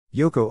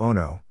Yoko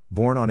Ono,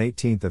 born on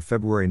 18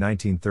 February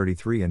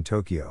 1933 in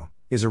Tokyo,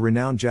 is a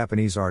renowned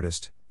Japanese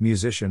artist,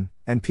 musician,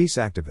 and peace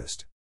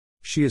activist.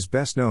 She is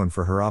best known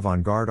for her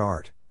avant-garde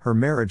art, her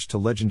marriage to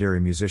legendary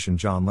musician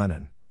John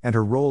Lennon, and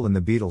her role in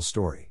the Beatles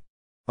story.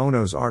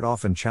 Ono's art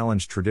often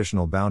challenged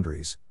traditional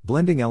boundaries,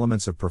 blending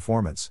elements of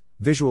performance,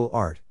 visual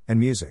art, and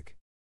music.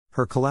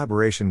 Her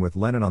collaboration with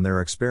Lennon on their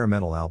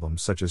experimental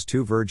albums such as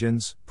Two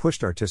Virgins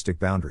pushed artistic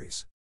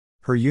boundaries.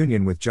 Her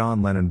union with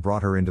John Lennon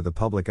brought her into the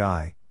public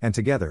eye, and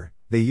together,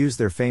 they used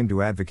their fame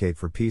to advocate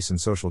for peace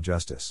and social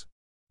justice.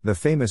 The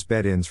famous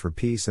Bed-ins for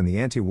Peace and the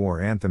anti-war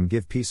anthem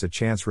Give Peace a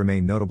Chance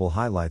remain notable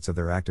highlights of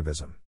their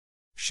activism.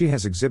 She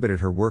has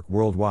exhibited her work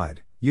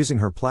worldwide, using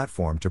her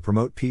platform to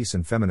promote peace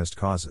and feminist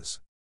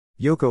causes.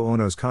 Yoko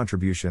Ono's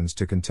contributions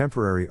to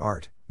contemporary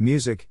art,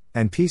 music,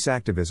 and peace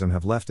activism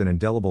have left an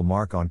indelible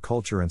mark on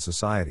culture and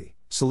society,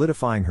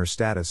 solidifying her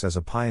status as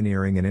a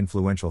pioneering and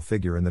influential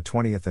figure in the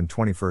 20th and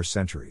 21st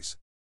centuries.